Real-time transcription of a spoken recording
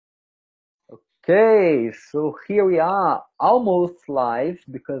Okay, so here we are, almost live,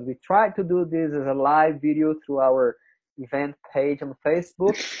 because we tried to do this as a live video through our event page on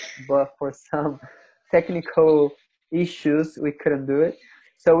Facebook, but for some technical issues, we couldn't do it.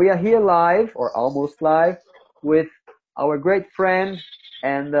 So we are here live, or almost live, with our great friend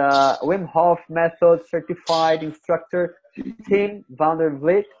and Wim Hof Method certified instructor, Tim Van der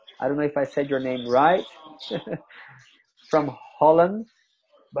Vliet. I don't know if I said your name right, from Holland.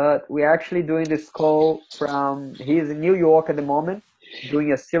 But we're actually doing this call from, he's in New York at the moment,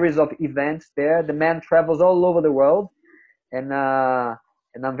 doing a series of events there. The man travels all over the world, and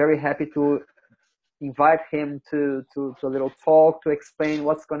I'm very happy to invite him to a little talk to explain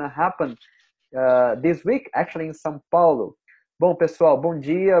what's going to happen this week, actually in São Paulo. Bom, pessoal, bom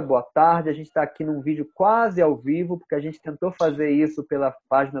dia, boa tarde. A gente está aqui num vídeo quase ao vivo, porque a gente tentou fazer isso pela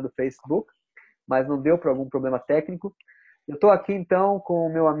página do Facebook, mas não deu por algum problema técnico. Eu estou aqui, então, com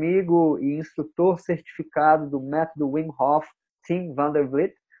o meu amigo e instrutor certificado do Método Wim Hof, Tim Van der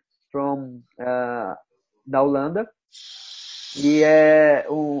Vliet, da Holanda. E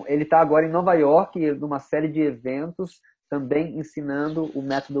ele está agora em Nova York, numa série de eventos, também ensinando o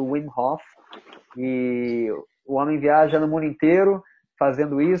Método Wim Hof. E o homem viaja no mundo inteiro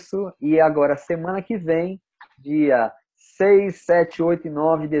fazendo isso. E agora, semana que vem, dia 6, 7, 8 e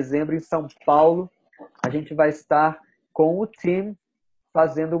 9 de dezembro, em São Paulo, a gente vai estar com o Tim,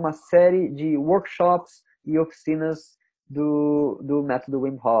 fazendo uma série de workshops e oficinas do Método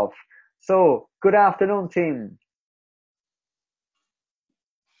Wim Hof. So, good afternoon, Tim.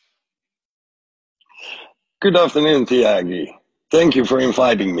 Good afternoon, Tiagi. Thank you for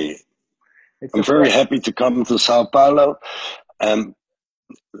inviting me. I'm very happy to come to Sao Paulo.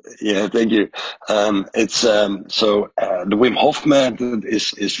 Yeah, thank you. The Wim Hof method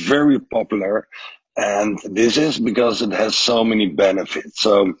is very popular. And this is because it has so many benefits.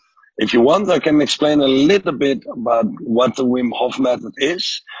 So if you want, I can explain a little bit about what the Wim Hof method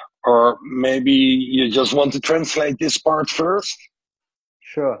is, or maybe you just want to translate this part first.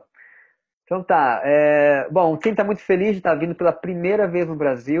 Sure. Então tá. Bom, o Tim está muito feliz de estar vindo pela primeira vez no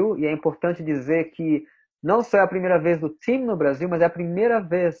Brasil, e é importante dizer que não só é a primeira vez do Tim no Brasil, mas é a primeira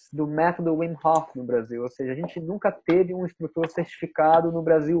vez do Método Wim Hof no Brasil. Ou seja, a gente nunca teve um instrutor certificado no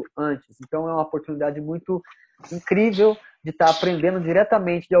Brasil antes. Então é uma oportunidade muito incrível de estar aprendendo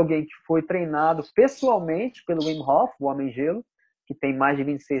diretamente de alguém que foi treinado pessoalmente pelo Wim Hof, o Homem Gelo, que tem mais de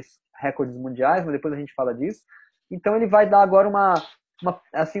 26 recordes mundiais, mas depois a gente fala disso. Então ele vai dar agora uma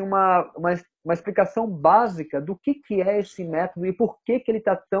explicação básica do que é esse método e por que ele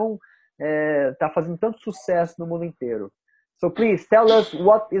está fazendo tanto sucesso no mundo inteiro. So please tell us,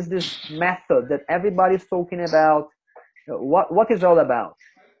 what is this method that everybody is talking about? What is all about?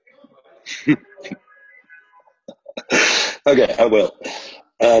 Okay, I will.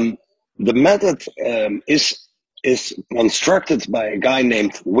 The method is constructed by a guy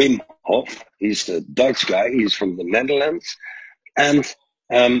named Wim Hof. He's a Dutch guy. He's from the Netherlands. And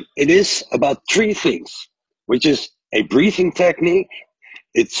it is about three things, which is a breathing technique,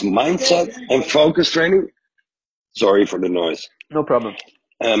 it's mindset and focus training. Sorry for the noise. No problem.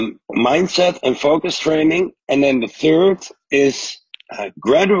 Mindset and focus training. And then the third is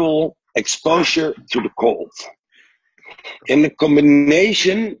gradual exposure to the cold. And the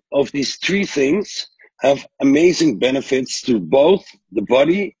combination of these three things have amazing benefits to both the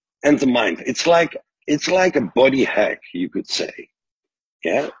body and the mind. It's like a body hack, you could say.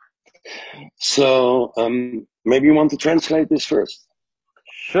 Yeah. So maybe you want to translate this first.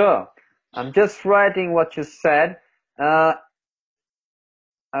 Sure. I'm just writing what you said.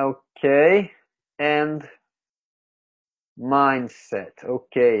 Ok. And mindset.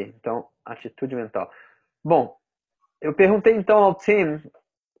 Ok. Então, atitude mental. Bom, eu perguntei então ao Tim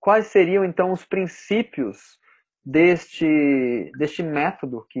quais seriam então os princípios deste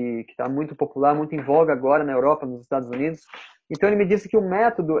método que está muito popular, muito em voga agora na Europa, nos Estados Unidos. Então ele me disse que o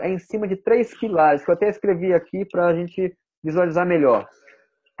método é em cima de 3 pilares, que eu até escrevi aqui para a gente visualizar melhor.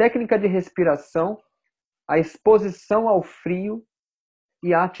 Técnica de respiração, a exposição ao frio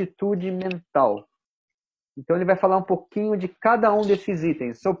e a atitude mental. Então ele vai falar um pouquinho de cada um desses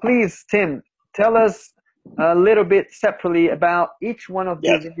itens. So please, Tim, tell us a little bit separately about each one of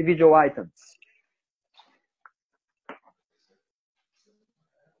these individual items.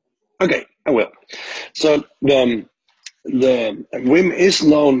 Okay, I will. So the Wim is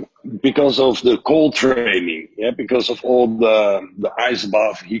known because of the cold training, because of all the ice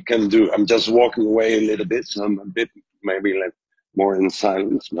bath he can do. I'm just walking away a little bit, so I'm a bit maybe like more in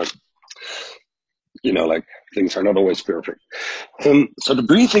silence, but things are not always perfect. So the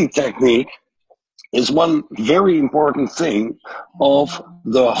breathing technique is one very important thing of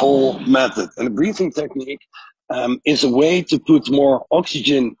the whole method. And the breathing technique is a way to put more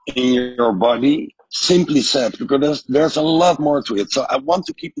oxygen in your body, simply said, because there's a lot more to it. So I want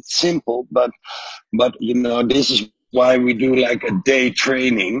to keep it simple, but you know, this is why we do like a day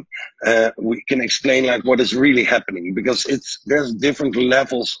training. We can explain like what is really happening, because there's different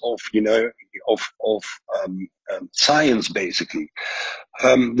levels of, you know, of science basically.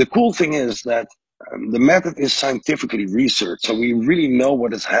 The cool thing is that the method is scientifically researched, so we really know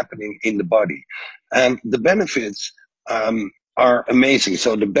what is happening in the body, and the benefits are amazing.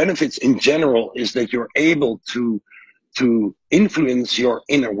 So the benefits in general is that you're able to influence your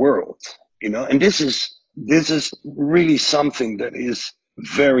inner world, you know, and this is really something that is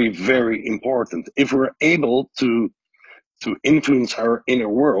very, very important. If we're able to influence our inner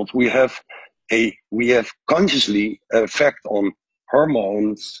world, we have consciously effect on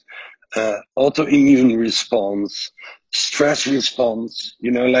hormones, autoimmune response, stress response.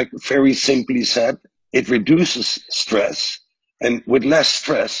 You know, like very simply said, it reduces stress, and with less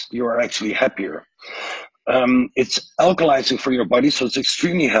stress, you are actually happier. It's alkalizing for your body, so it's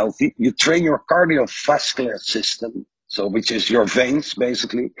extremely healthy. You train your cardiovascular system, so which is your veins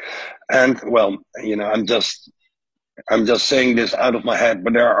basically. And well, you know, I'm just saying this out of my head,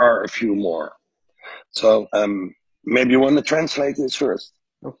 but there are a few more. So maybe you want to translate this first.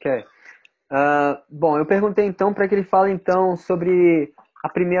 Ok. Bom, eu perguntei então para que ele fale então sobre a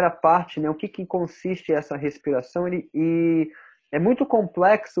primeira parte, né? O que consiste essa respiração, e é muito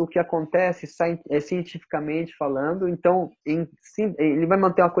complexo o que acontece cientificamente falando, então ele vai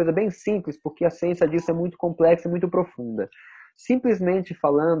manter uma coisa bem simples, porque a ciência disso é muito complexa e muito profunda. Simplesmente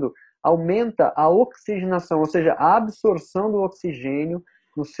falando, aumenta a oxigenação, ou seja, a absorção do oxigênio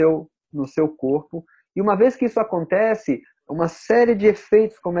no seu corpo, e uma vez que isso acontece, uma série de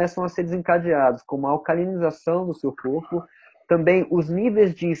efeitos começam a ser desencadeados, como a alcalinização do seu corpo, também os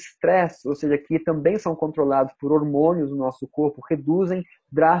níveis de estresse, ou seja, que também são controlados por hormônios no nosso corpo, reduzem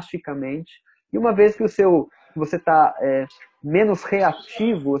drasticamente. E uma vez que você está menos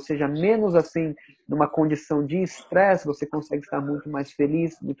reativo, ou seja, menos assim, numa condição de estresse, você consegue estar muito mais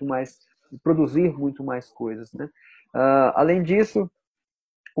feliz, produzir muito mais coisas, né? Além disso,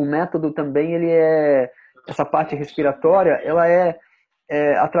 o método também, essa parte respiratória, ela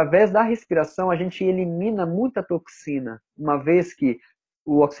através da respiração, a gente elimina muita toxina, uma vez que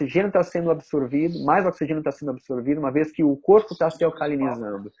o oxigênio está sendo absorvido, mais oxigênio está sendo absorvido, uma vez que o corpo está se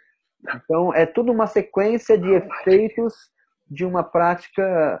alcalinizando. Então, é tudo uma sequência de efeitos de uma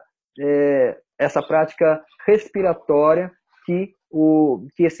prática, essa prática respiratória que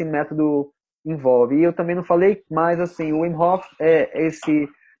esse método envolve. E eu também não falei, mas assim, o Wim Hof é esse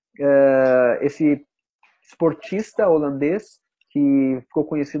esportista holandês que ficou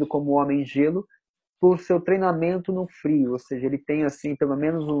conhecido como Homem Gelo por seu treinamento no frio, ou seja, ele tem assim pelo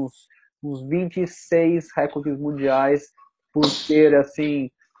menos uns 26 recordes mundiais por ter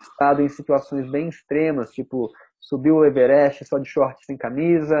assim estado em situações bem extremas, tipo subiu o Everest só de short sem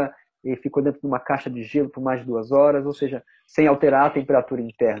camisa e ficou dentro de uma caixa de gelo por mais de 2 horas, ou seja, sem alterar a temperatura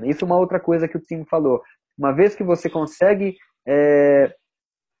interna. Isso é uma outra coisa que o Tim falou. Uma vez que você consegue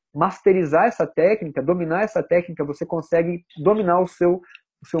masterizar essa técnica, dominar essa técnica, você consegue dominar o seu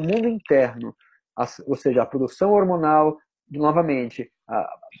mundo interno, ou seja, a produção hormonal, novamente, a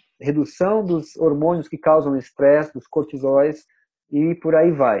redução dos hormônios que causam estresse, dos cortisóis, e por aí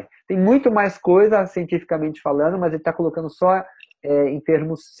vai. Tem muito mais coisa cientificamente falando, mas ele está colocando só em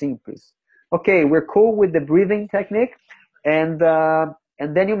termos simples. Okay, we're cool with the breathing technique, and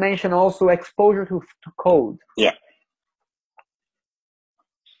then you mentioned also exposure to cold. Yeah.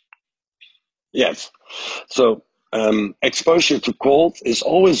 Yes. So exposure to cold is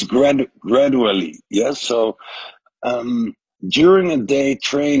always gradually. Yes. So during a day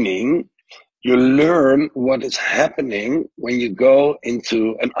training, you learn what is happening when you go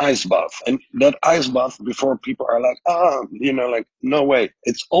into an ice bath. And that ice bath, before people are like, you know, like, no way.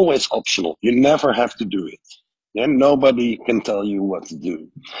 It's always optional. You never have to do it. Yeah. Nobody can tell you what to do.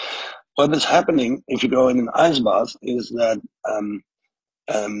 What is happening if you go in an ice bath is that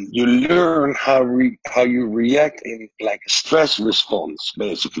you learn how you react in like a stress response,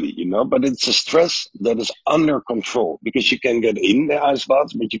 basically, you know, but it's a stress that is under control, because you can get in the ice bath,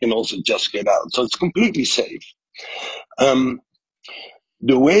 but you can also just get out. So it's completely safe.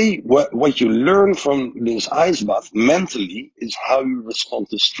 The way, what you learn from this ice bath mentally is how you respond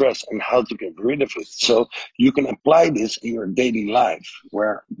to stress and how to get rid of it. So you can apply this in your daily life,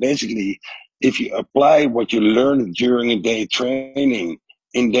 where basically if you apply what you learn during a day training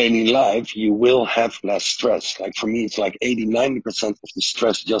in daily life, you will have less stress. Like for me, it's like 80–90% of the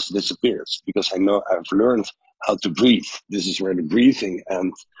stress just disappears because I know I've learned how to breathe. This is where the breathing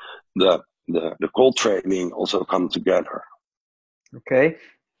and the cold training also come together. Ok.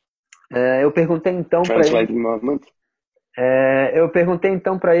 Eu perguntei então para ele. Translating moment. Eu perguntei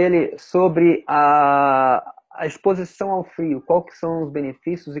então para ele sobre a exposição ao frio, quais que são os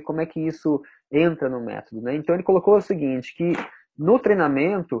benefícios e como é que isso entra no método, né? Então ele colocou o seguinte, que no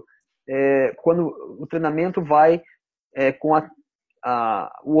treinamento, quando o treinamento vai com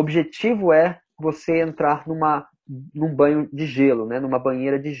o objetivo é você entrar num banho de gelo, né? Numa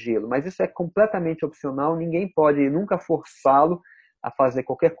banheira de gelo, mas isso é completamente opcional, ninguém pode nunca forçá-lo a fazer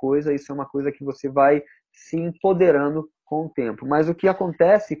qualquer coisa, isso é uma coisa que você vai se empoderando com o tempo. Mas o que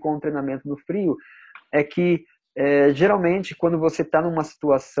acontece com o treinamento no frio é que, geralmente, quando você está numa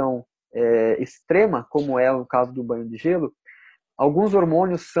situação extrema, como é o caso do banho de gelo, alguns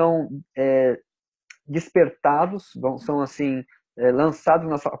hormônios são despertados, são assim, lançados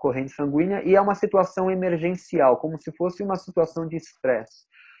na sua corrente sanguínea, e é uma situação emergencial, como se fosse uma situação de estresse.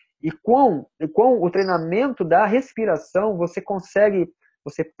 E com o treinamento da respiração, você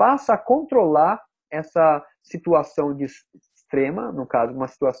passa a controlar essa situação de extrema, no caso, uma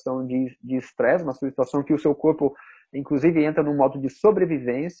situação de estresse, uma situação que o seu corpo, inclusive, entra no modo de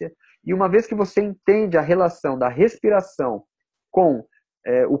sobrevivência. E uma vez que você entende a relação da respiração com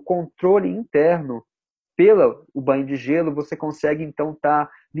o controle interno pelo banho de gelo, você consegue, então, estar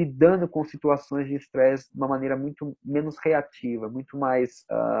lidando com situações de estresse de uma maneira muito menos reativa, muito mais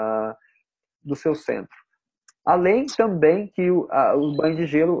do seu centro. Além também que o banho de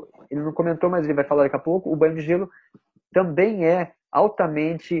gelo, ele não comentou, mas ele vai falar daqui a pouco, o banho de gelo também é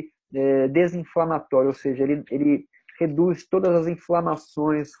altamente desinflamatório, ou seja, ele reduz todas as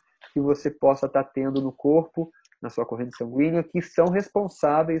inflamações que você possa estar tendo no corpo, na sua corrente sanguínea, que são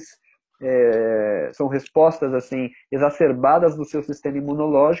responsáveis, são respostas assim exacerbadas do seu sistema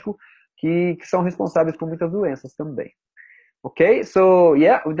imunológico, que são responsáveis por muitas doenças também. Okay, so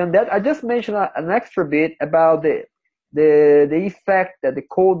yeah, then that I just mentioned an extra bit about the effect that the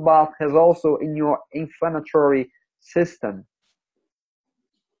cold bath has also in your inflammatory system.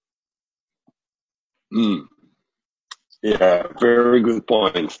 Yeah, very good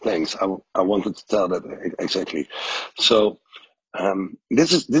point. Thanks. I wanted to tell that exactly. So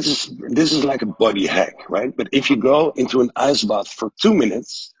this is like a body hack, right? But if you go into an ice bath for 2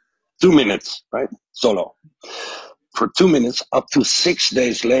 minutes, right? Solo. For 2 minutes, up to 6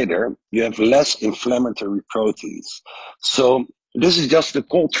 days later, you have less inflammatory proteins. So this is just the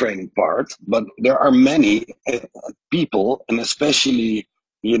cold training part, but there are many people, and especially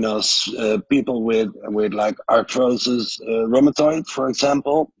people with like arthrosis, rheumatoid, for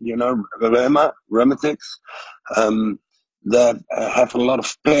example, rheumatics, that have a lot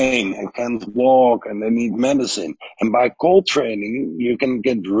of pain and can't walk and they need medicine. And by cold training, you can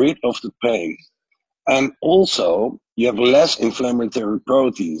get rid of the pain. And also, you have less inflammatory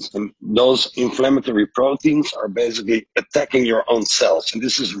proteins. And those inflammatory proteins are basically attacking your own cells. And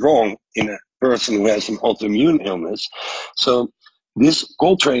this is wrong in a person who has an autoimmune illness. So this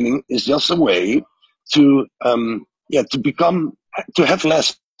cold training is just a way to have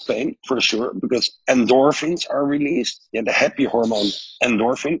less pain, for sure, because endorphins are released. Yeah, the happy hormone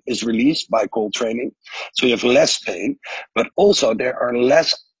endorphin is released by cold training. So you have less pain, but also there are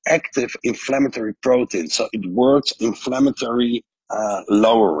less active inflammatory proteins. So it works inflammatory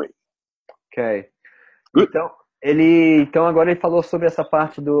lowering. Ok. Good. Então agora ele falou sobre essa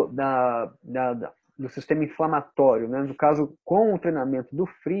parte do sistema inflamatório, né? No caso, com o treinamento do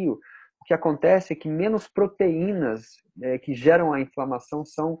frio, o que acontece é que menos proteínas que geram a inflamação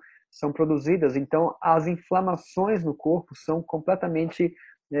são produzidas. Então, as inflamações no corpo são completamente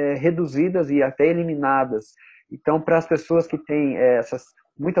reduzidas e até eliminadas. Então, para as pessoas que têm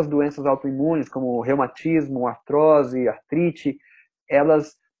muitas doenças autoimunes, como reumatismo, artrose, artrite,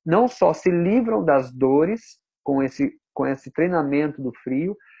 elas não só se livram das dores com esse treinamento do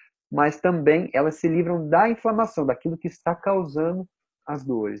frio, mas também elas se livram da inflamação, daquilo que está causando as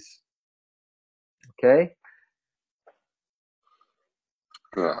dores. Okay?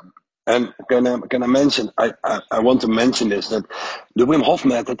 Yeah. And can I mention, I want to mention this, that the Wim Hof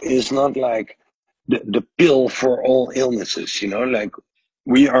method is not like the pill for all illnesses, like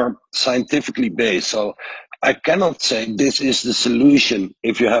we are scientifically based. So I cannot say this is the solution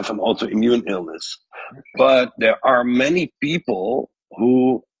if you have an autoimmune illness, but there are many people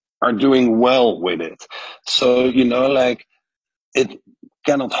who are doing well with it. So, like it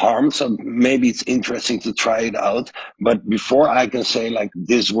cannot harm. So maybe it's interesting to try it out. But before I can say like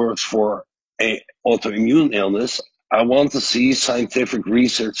this works for a autoimmune illness, I want to see scientific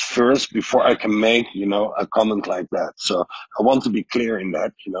research first before I can make, a comment like that. So I want to be clear in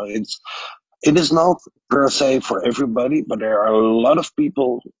that, it is not per se for everybody, but there are a lot of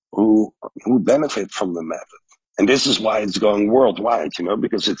people who benefit from the method. And this is why it's going worldwide,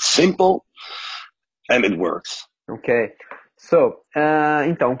 because it's simple and it works. Ok. So,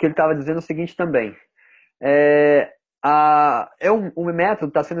 então, o que ele estava dizendo é o seguinte também. O método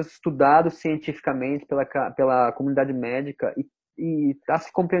está sendo estudado cientificamente pela comunidade médica e está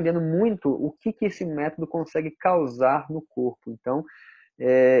se compreendendo muito o que esse método consegue causar no corpo. Então,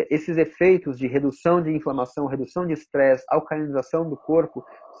 esses efeitos de redução de inflamação, redução de estresse, alcalinização do corpo,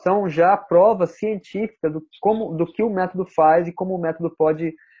 são já provas científicas do que o método faz e como o método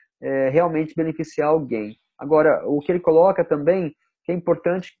pode realmente beneficiar alguém. Agora, o que ele coloca também, que é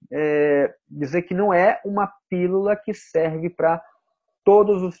importante dizer que não é uma pílula que serve para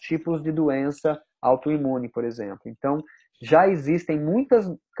todos os tipos de doença autoimune, por exemplo. Então, já existem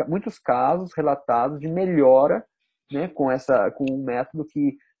muitos casos relatados de melhora, né, com o método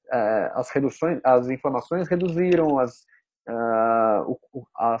que as inflamações reduziram,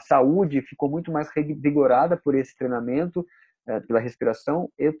 a saúde ficou muito mais revigorada por esse treinamento, pela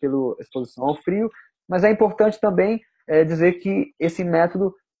respiração e pela exposição ao frio. Mas é importante também dizer que esse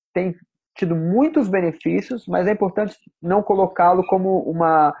método tem tido muitos benefícios, mas é importante não colocá-lo como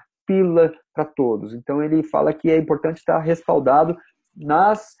uma pílula para todos. Então ele fala que é importante estar respaldado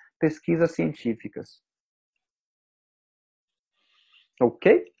nas pesquisas científicas.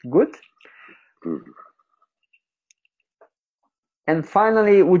 Okay, good. And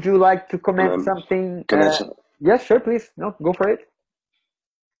finally, would you like to comment something? Yes, sure, please. No, go for it.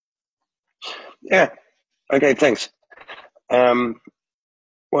 Yeah. Okay, thanks.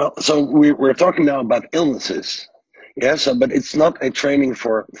 Well, so we're talking now about illnesses. Yeah, but it's not a training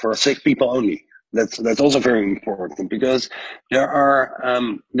for sick people only. That's also very important, because there are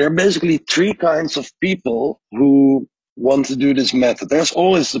basically three kinds of people who want to do this method. There's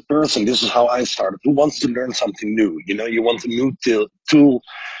always the person, this is how I started, who wants to learn something new. You want a new tool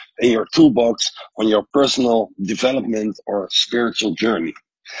in your toolbox on your personal development or spiritual journey.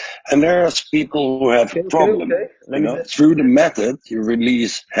 And there's people who have a problem. Through the method, you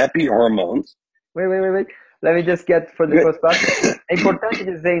release happy hormones. Wait. Let me just get for the first part. É importante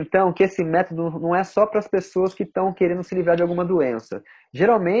dizer, então, que esse método não é só para as pessoas que estão querendo se livrar de alguma doença.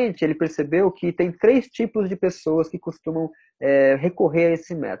 Geralmente, ele percebeu que tem 3 tipos de pessoas que costumam recorrer a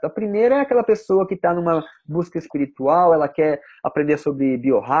esse método. A primeira é aquela pessoa que está numa busca espiritual, ela quer aprender sobre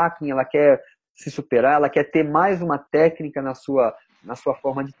biohacking, ela quer se superar, ela quer ter mais uma técnica na sua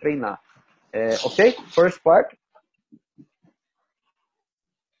forma de treinar. Ok? First part.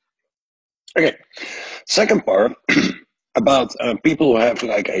 Okay. Second part, about people who have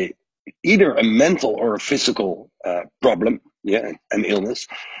either a mental or a physical problem, an illness.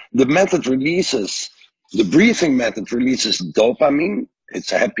 The breathing method releases dopamine.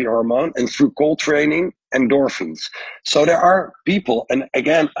 It's a happy hormone, and through cold training, endorphins. So there are people, and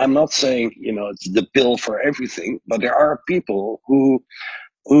again, I'm not saying it's the pill for everything, but there are people who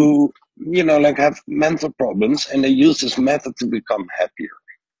have mental problems, and they use this method to become happier.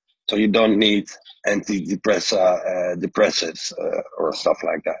 So you don't need depressives or stuff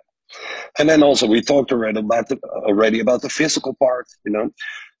like that. And then also we talked already about the physical part,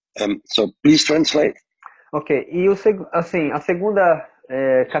 so please translate. Ok, e a segunda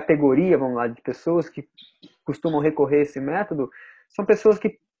categoria, vamos lá, de pessoas que costumam recorrer a esse método são pessoas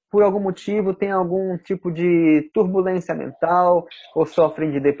que, por algum motivo, têm algum tipo de turbulência mental ou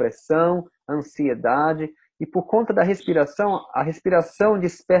sofrem de depressão, ansiedade. E por conta da respiração, a respiração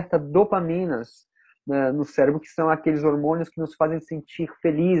desperta dopaminas, né, no cérebro, que são aqueles hormônios que nos fazem sentir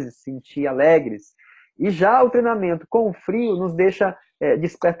felizes, sentir alegres. E já o treinamento com o frio nos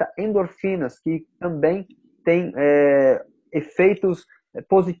desperta endorfinas, que também têm efeitos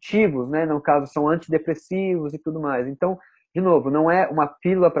positivos, né? No caso, são antidepressivos e tudo mais. Então, de novo, não é uma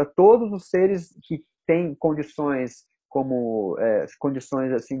pílula para todos os seres que têm condições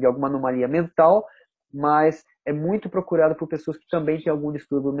condições assim, de alguma anomalia mental, mas é muito procurado por pessoas que também têm algum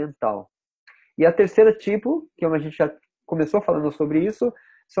distúrbio mental. E a terceira tipo, que a gente já começou falando sobre isso,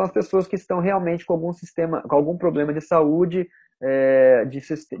 são as pessoas que estão realmente com algum problema de saúde,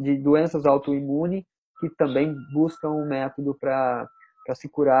 de doenças autoimunes, que também buscam um método para se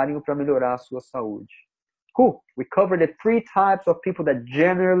curarem ou para melhorar a sua saúde. Cool. We covered the 3 types of people that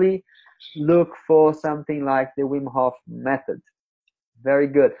generally look for something like the Wim Hof method. Very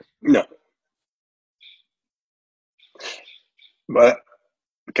good. No. But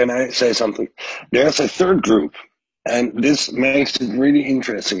can I say something? There's a third group, and this makes it really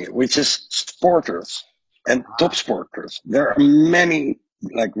interesting, which is sporters. and top sporters. There are many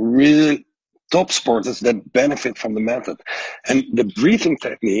like really top sporters that benefit from the method. And the breathing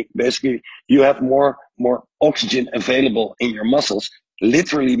technique, basically, you have more oxygen available in your muscles,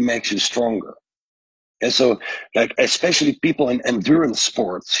 literally makes you stronger. And so, like, especially people in endurance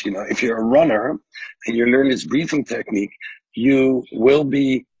sports, you know, if you're a runner and you learn this breathing technique, you will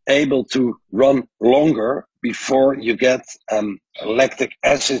be able to run longer before you get lactic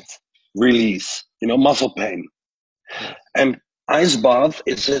acid release, you know, muscle pain. And ice bath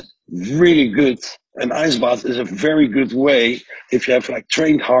is a really good, an ice bath is a very good way if you have like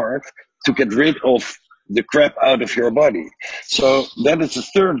trained hard to get rid of the crap out of your body. So that is the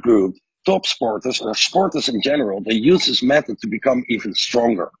third group. Top sporters or sporters in general, they use this method to become even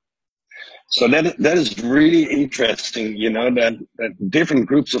stronger. So that is really interesting, you know, that different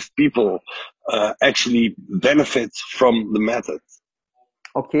groups of people actually benefit from the method.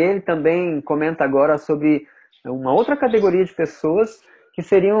 Ok, ele também comenta agora sobre uma outra categoria de pessoas que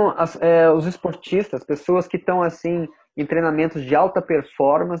seriam os esportistas, pessoas que estão assim em treinamentos de alta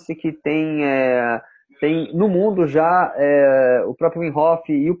performance, que tem no mundo já o próprio Wim Hof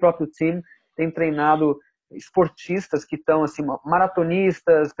e o próprio Tim têm treinado esportistas que estão assim,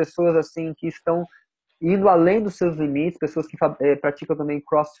 maratonistas, pessoas assim que estão indo além dos seus limites, pessoas que praticam também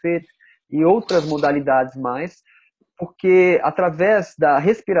CrossFit e outras modalidades mais, porque através da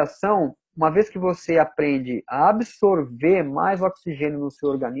respiração, uma vez que você aprende a absorver mais oxigênio no seu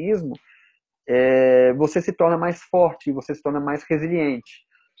organismo, você se torna mais forte, você se torna mais resiliente.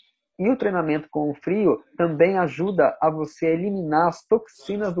 E o treinamento com o frio também ajuda a você eliminar as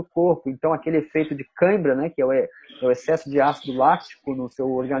toxinas do corpo. Então, aquele efeito de cãibra, né, que é o excesso de ácido láctico no seu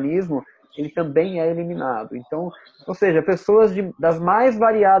organismo, ele também é eliminado. Então, ou seja, pessoas das mais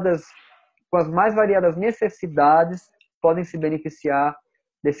variadas, com as mais variadas necessidades, podem se beneficiar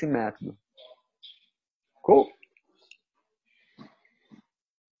desse método. Cool.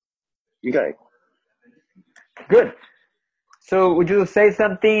 Okay. Good. So would you say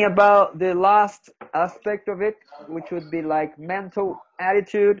something about the last aspect of it, which would be like mental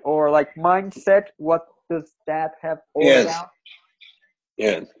attitude or like mindset? What does that have all about?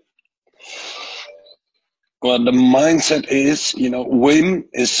 Yes. Well, the mindset is, you know,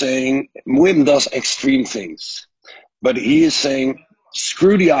 Wim does extreme things, but he is saying,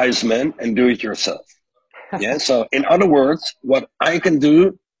 screw the Iceman and do it yourself. Yeah. So in other words, what I can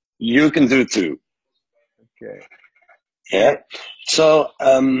do, you can do too. Okay. Yeah. So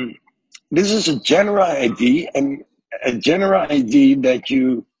this is a general idea, and a general idea that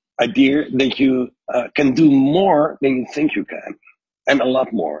you can do more than you think you can, and a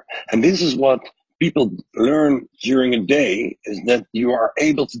lot more. And this is what people learn during a day, is that you are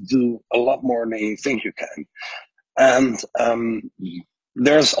able to do a lot more than you think you can. And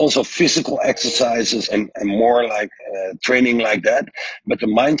there's also physical exercises and more like training like that. But the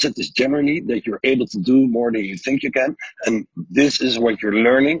mindset is generally that you're able to do more than you think you can. And this is what you're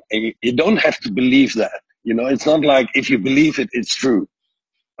learning. And you don't have to believe that. You know, it's not like if you believe it, it's true.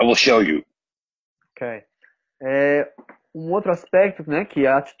 I will show you. Ok. Outro aspecto, né, que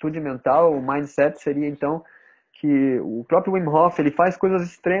a atitude mental, o mindset, seria então que o próprio Wim Hof, ele faz coisas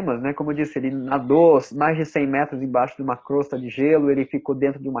extremas, né? Como eu disse, ele nadou mais de 100 metros embaixo de uma crosta de gelo, ele ficou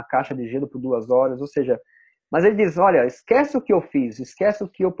dentro de uma caixa de gelo por 2 horas, ou seja, mas ele diz, olha, esquece o que eu fiz, esquece o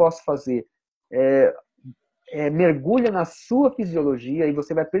que eu posso fazer, mergulha na sua fisiologia e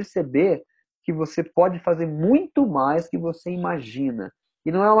você vai perceber que você pode fazer muito mais que você imagina.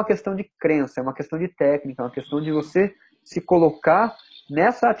 E não é uma questão de crença, é uma questão de técnica, é uma questão de você se colocar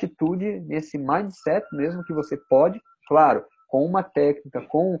nessa atitude, nesse mindset mesmo, que você pode, claro, com uma técnica,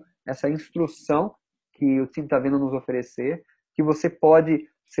 com essa instrução que o Tim está vindo nos oferecer, que você pode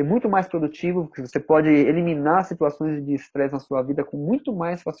ser muito mais produtivo, que você pode eliminar situações de estresse na sua vida com muito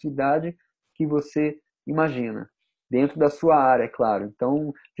mais facilidade que você imagina, dentro da sua área, é claro.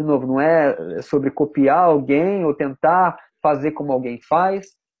 Então, de novo, não é sobre copiar alguém ou tentar fazer como alguém faz,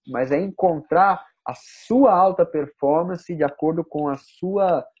 mas é encontrar a sua alta performance de acordo com a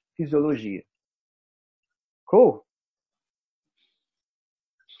sua fisiologia. Cool.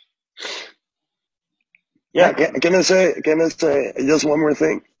 Yeah, can I say just one more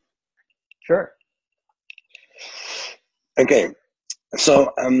thing? Sure. Okay,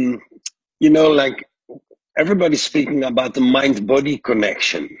 so you know, like everybody's speaking about the mind-body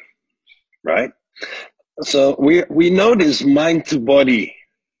connection, right? So we know this mind-to-body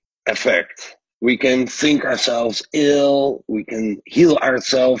effect. We can think ourselves ill, we can heal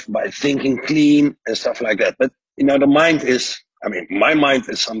ourselves by thinking clean and stuff like that. But you know, the mind is, I mean, my mind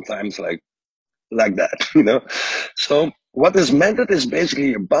is sometimes like that, you know. So what this method is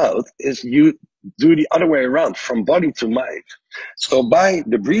basically about is you do the other way around, from body to mind. So by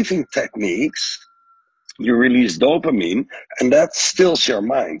the breathing techniques, you release dopamine, and that stills your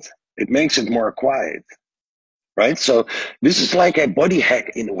mind. It makes it more quiet, right? So this is like a body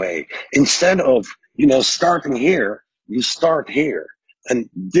hack in a way. Instead of, starting here, you start here, and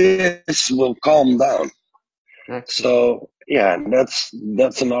this will calm down. So yeah,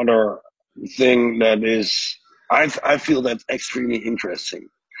 that's another thing that is, I feel that's extremely interesting.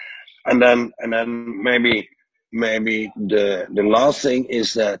 And then maybe the last thing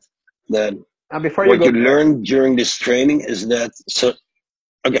is that Before you what go you there, learn during this training is that, so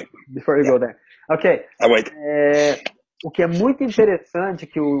okay. Before you go there. Ok. I wait. O que é muito interessante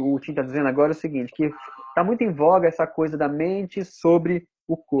que o Tim está dizendo agora é o seguinte, que está muito em voga essa coisa da mente sobre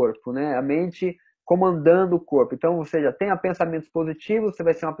o corpo, né? A mente comandando o corpo. Então, ou seja, tenha pensamentos positivos, você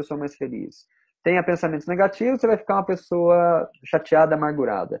vai ser uma pessoa mais feliz. Tenha pensamentos negativos, você vai ficar uma pessoa chateada,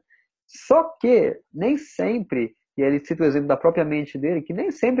 amargurada. Só que nem sempre, e ele cita o exemplo da própria mente dele, que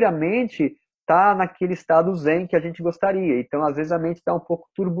nem sempre a mente está naquele estado zen que a gente gostaria. Então, às vezes, a mente está um pouco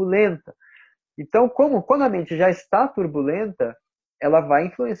turbulenta. Então, quando a mente já está turbulenta, ela vai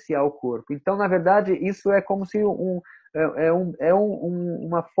influenciar o corpo. Então, na verdade, isso é como se uma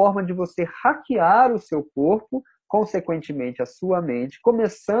forma de você hackear o seu corpo, consequentemente a sua mente,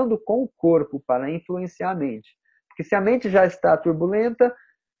 começando com o corpo para influenciar a mente. Porque se a mente já está turbulenta,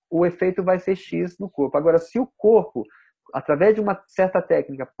 o efeito vai ser X no corpo. Agora, se o corpo, através de uma certa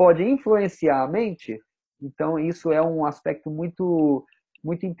técnica, pode influenciar a mente, então isso é um aspecto muito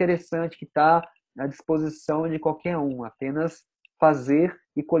interessante que está à disposição de qualquer um, apenas fazer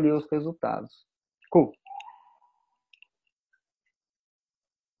e colher os resultados. Cool.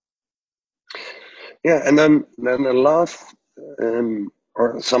 Yeah, and then the last,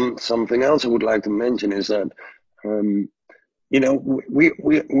 or something else I would like to mention is that, we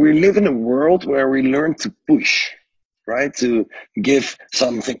live in a world where we learn to push, right? To give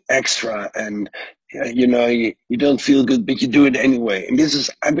something extra, and you don't feel good, but you do it anyway. And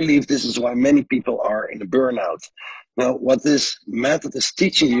I believe this is why many people are in a burnout. Now, what this method is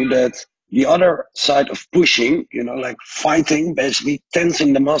teaching you, that the other side of pushing, like fighting, basically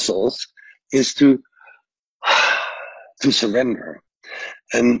tensing the muscles, is to surrender.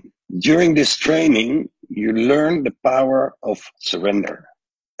 And during this training, you learn the power of surrender,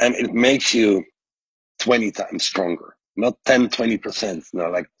 and it makes you 20 times stronger. Not 10, 20%, no,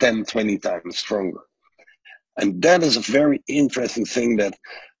 like 10, 20 times stronger. And that is a very interesting thing that,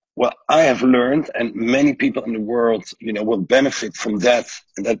 well, I have learned, and many people in the world, will benefit from that.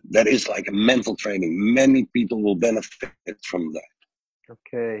 And that is like a mental training. Many people will benefit from that.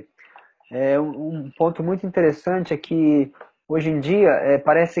 Ok. Ponto muito interessante é que hoje em dia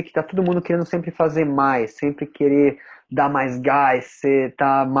parece que está todo mundo querendo sempre fazer mais, sempre querer dar mais gás,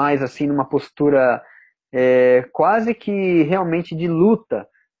 tá mais assim numa postura quase que realmente de luta.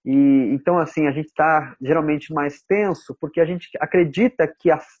 E então assim a gente está geralmente mais tenso porque a gente acredita que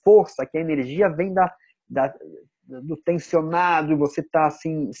a força, que a energia vem do tensionado, e você está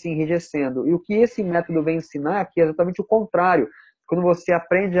assim se enrijecendo. E o que esse método vem ensinar aqui é exatamente o contrário. Quando você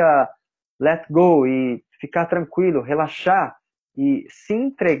aprende a let go e ficar tranquilo, relaxar e se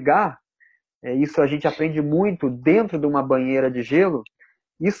entregar, isso a gente aprende muito dentro de uma banheira de gelo,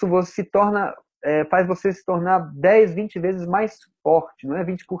 isso você faz você se tornar 10, 20 vezes mais forte. Não é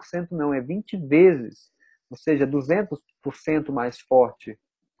 20% não, é 20 vezes. Ou seja, 200% mais forte,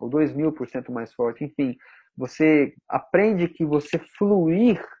 ou 2000% mais forte. Enfim, você aprende que você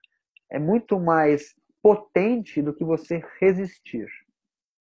fluir é muito mais potente do que você resistir.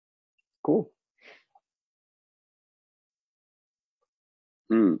 Cool.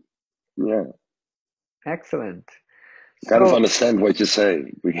 Yeah. Excellent. Kind of understand what you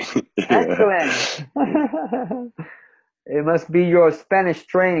say. Excellent. It must be your Spanish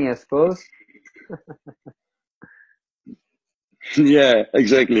training, I suppose. Yeah,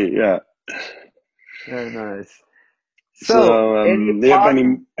 exactly. Yeah. Very nice. So do you have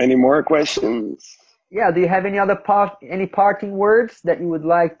any more questions? Yeah, do you have any parting words that you would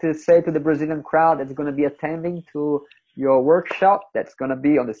like to say to the Brazilian crowd that's going to be attending to your workshop that's going to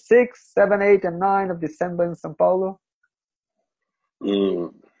be on the 6th, 7th, 8th, and 9th of December in São Paulo?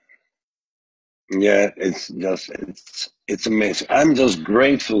 Yeah, it's amazing. I'm just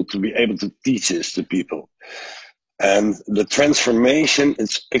grateful to be able to teach this to people. And the transformation,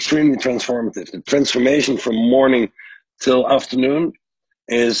 it's extremely transformative. The transformation from morning till afternoon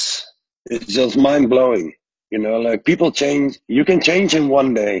is just mind blowing. Like people change, you can change in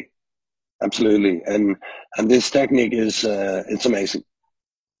one day. Absolutely. And this technique is, it's amazing.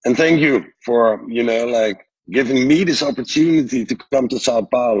 And thank you for, giving me this opportunity to come to Sao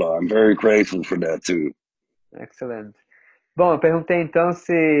Paulo. I'm very grateful for that too. Excelente. Bom, eu perguntei então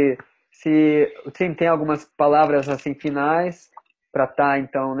se o Tim tem algumas palavras assim finais para estar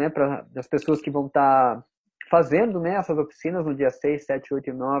então, né, para as pessoas que vão estar fazendo, né, essas oficinas no dia 6, 7, 8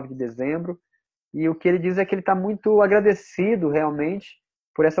 e 9 de dezembro. E o que ele diz é que ele está muito agradecido realmente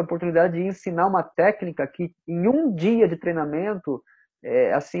por essa oportunidade de ensinar uma técnica que em um dia de treinamento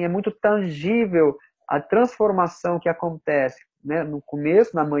assim, é muito tangível a transformação que acontece, né, no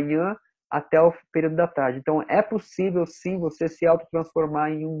começo, na manhã, até o período da tarde. Então, é possível, sim, você se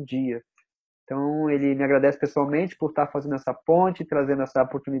autotransformar em um dia. Então, ele me agradece pessoalmente por estar fazendo essa ponte, trazendo essa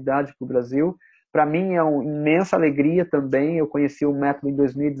oportunidade para o Brasil. Para mim, é uma imensa alegria também. Eu conheci o método em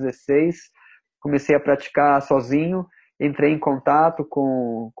 2016, comecei a praticar sozinho, entrei em contato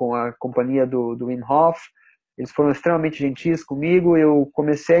com a companhia do Wim Hof. Eles foram extremamente gentis comigo. Eu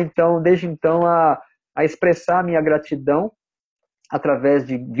comecei, então, desde então, a expressar a minha gratidão através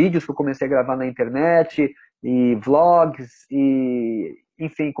de vídeos que eu comecei a gravar na internet, e vlogs, e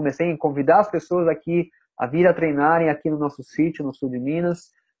enfim, comecei a convidar as pessoas aqui a vir a treinarem aqui no nosso sítio, no sul de Minas,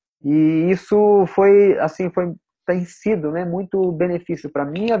 e isso foi, assim, tem sido, né, muito benefício para a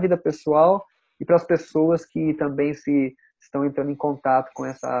minha vida pessoal e para as pessoas que também estão entrando em contato com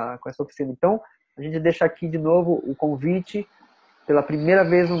essa oficina. Então, a gente deixa aqui de novo o convite, pela primeira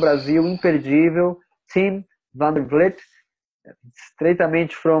vez no Brasil, imperdível, Tim Van der Vliet,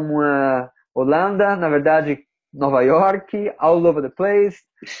 estreitamente from Holanda, na verdade, Nova York, all over the place,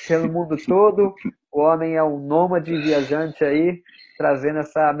 pelo mundo todo. O homem é um nômade viajante aí, trazendo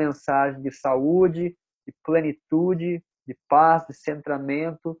essa mensagem de saúde, de plenitude, de paz, de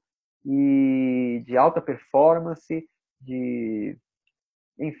centramento e de alta performance,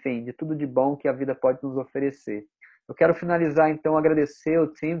 enfim, de tudo de bom que a vida pode nos oferecer. Eu quero finalizar, então, agradecer ao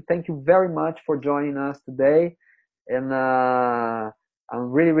Tim. Thank you very much for joining us today. And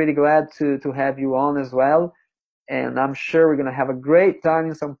I'm really, really glad to have you on as well. And I'm sure we're going to have a great time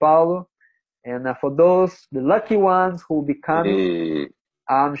in São Paulo. And for those, the lucky ones who will be coming,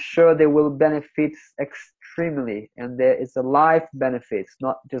 I'm sure they will benefit extremely. And there is a life benefit. It's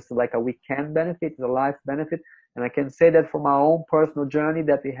not just like a weekend benefit, it's a life benefit. And I can say that from my own personal journey,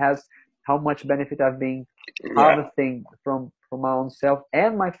 that it has how much benefit I've been harvesting from my own self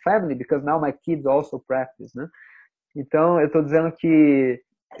and my family, because now my kids also practice, né? Então, eu estou dizendo que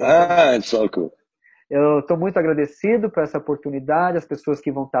it's so cool. Eu estou muito agradecido por essa oportunidade, as pessoas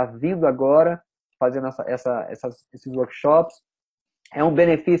que vão estar vindo agora, fazendo esses workshops. É um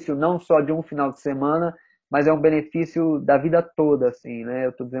benefício não só de um final de semana, mas é um benefício da vida toda, assim, né? Eu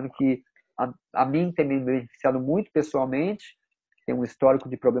estou dizendo que a mim tem me beneficiado muito pessoalmente, tem um histórico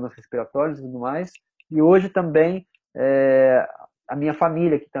de problemas respiratórios e tudo mais, e hoje também a minha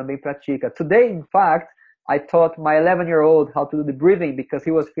família que também pratica. Today, in fact, I taught my 11-year-old how to do the breathing because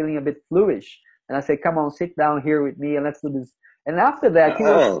he was feeling a bit fluish. And I said, come on, sit down here with me and let's do this. And after that, he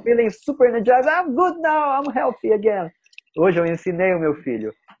was feeling super energized. I'm good now, I'm healthy again. Hoje eu ensinei o meu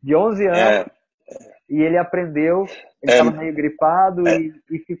filho de 11 anos e ele aprendeu, ele estava meio gripado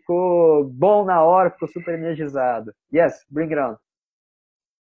e ficou bom na hora, ficou super energizado. Yes, bring it on.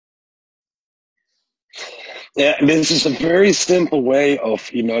 Yeah, this is a very simple way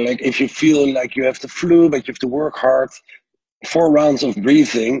of, like if you feel like you have the flu, but you have to work hard, 4 rounds of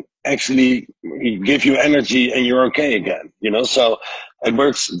breathing actually give you energy and you're okay again, so it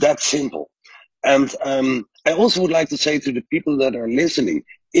works that simple. And I also would like to say to the people that are listening,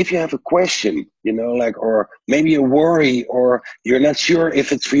 if you have a question, or maybe a worry, or you're not sure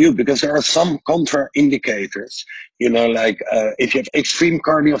if it's for you, because there are some contraindicators, like if you have extreme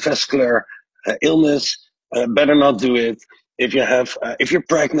cardiovascular illness, better not do it. If you're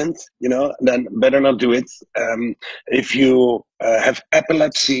pregnant, then better not do it. If you have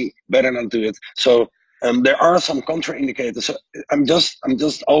epilepsy, better not do it. So there are some contraindicators. So I'm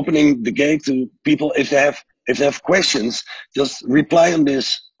just opening the gate to people. If they have questions, just reply on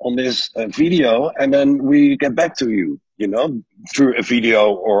this video, and then we get back to you. Through a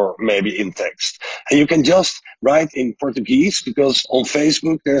video or maybe in text. And you can just write in Portuguese, because on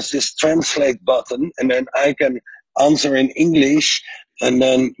Facebook there's this translate button, and then I can answer in English, and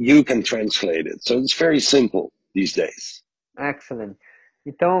then you can translate it. So it's very simple these days. Excellent.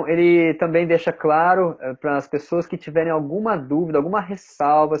 Então, ele também deixa claro para as pessoas que tiverem alguma dúvida, alguma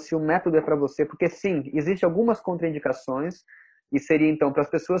ressalva, se o método é para você, porque sim, existem algumas contraindicações, e seria então para as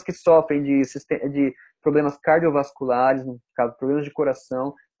pessoas que sofrem de problemas cardiovasculares, no caso, problemas de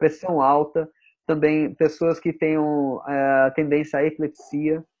coração, pressão alta, também pessoas que tenham tendência à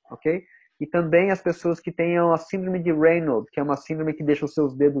epilepsia, ok? e também as pessoas que tenham a síndrome de Raynaud, que é uma síndrome que deixa os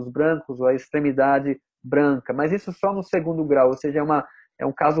seus dedos brancos ou a extremidade branca, mas isso só no segundo grau, ou seja, é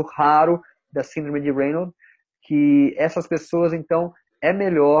um caso raro da síndrome de Raynaud, que essas pessoas, então, é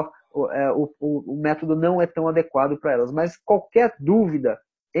melhor, o método não é tão adequado para elas. Mas qualquer dúvida,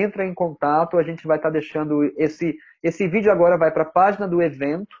 entra em contato, a gente vai estar deixando esse vídeo agora vai para a página do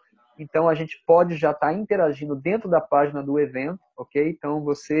evento, então a gente pode já estar interagindo dentro da página do evento, ok? Então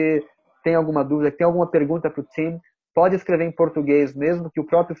você tem alguma dúvida, tem alguma pergunta para o Tim, pode escrever em português mesmo, que o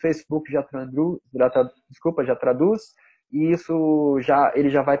próprio Facebook já traduz, e isso ele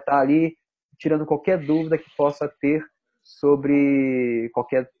já vai estar ali tirando qualquer dúvida que possa ter sobre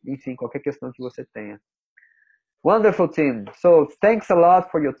qualquer questão que você tenha. Wonderful, Tim. So thanks a lot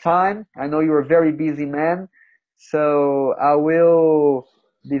for your time. I know you're a very busy man, so I will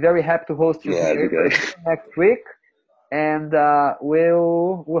be very happy to host you here next week, and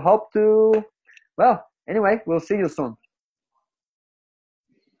we'll hope to. Well, anyway, we'll see you soon.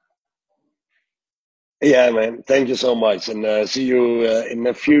 Yeah, man. Thank you so much, and see you in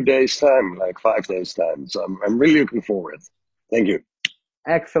a few days' time, like 5 days' time. So I'm really looking forward. Thank you.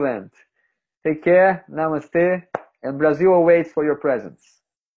 Excellent. Take care. Namaste. And Brazil awaits for your presence.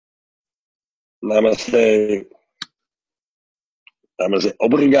 Namaste. Namaste.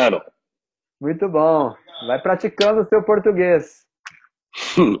 Obrigado. Muito bom. Vai praticando o seu português.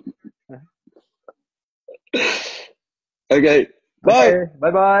 Okay. Bye. Okay.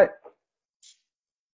 Bye-bye.